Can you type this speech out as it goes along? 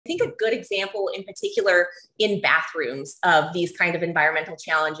think a good example in particular in bathrooms of these kind of environmental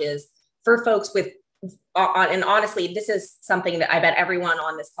challenges for folks with, and honestly, this is something that I bet everyone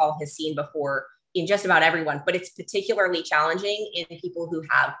on this call has seen before in just about everyone, but it's particularly challenging in people who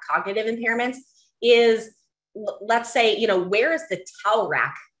have cognitive impairments, is let's say, you know, where is the towel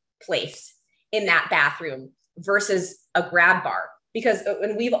rack placed in that bathroom versus a grab bar? Because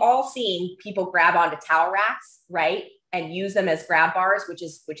when we've all seen people grab onto towel racks, right, and use them as grab bars, which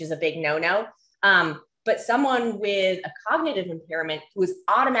is a big no-no. But someone with a cognitive impairment who is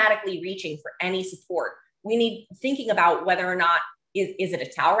automatically reaching for any support, we need thinking about whether or not is it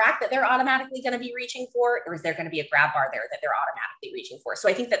a towel rack that they're automatically going to be reaching for, or is there going to be a grab bar there that they're automatically reaching for? So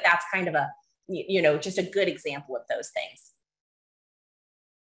I think that that's kind of a, you know, just a good example of those things.